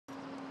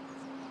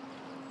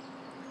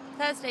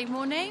Thursday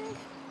morning,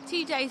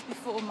 2 days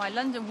before my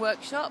London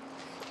workshop,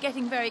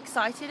 getting very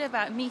excited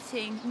about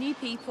meeting new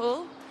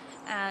people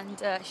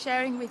and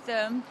sharing with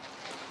them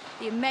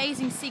the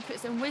amazing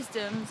secrets and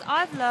wisdoms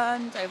I've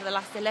learned over the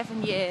last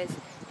 11 years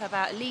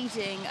about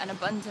leading an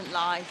abundant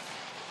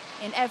life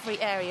in every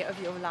area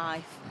of your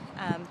life.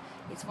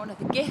 It's one of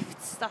the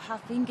gifts that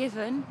have been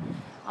given.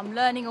 I'm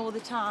learning all the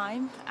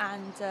time,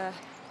 and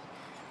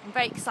I'm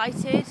very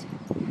excited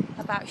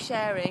about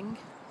sharing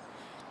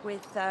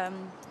with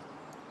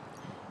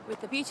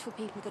the beautiful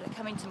people that are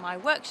coming to my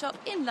workshop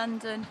in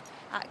London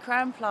at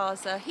Crowne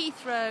Plaza,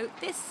 Heathrow,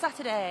 this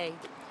Saturday,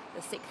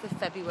 the 6th of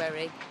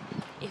February.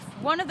 If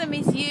one of them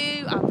is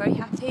you, I'm very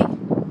happy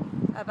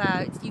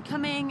about you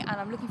coming, and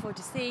I'm looking forward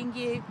to seeing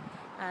you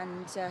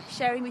and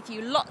sharing with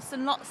you lots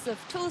and lots of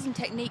tools and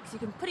techniques you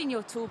can put in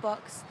your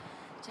toolbox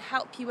to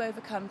help you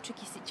overcome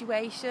tricky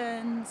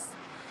situations,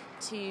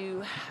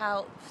 to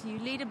help you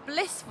lead a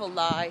blissful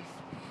life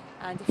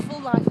and a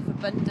full life of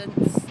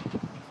abundance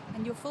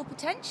and your full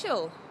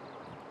potential.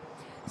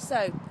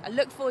 So I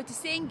look forward to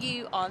seeing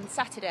you on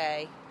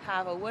Saturday.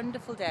 Have a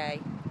wonderful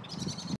day.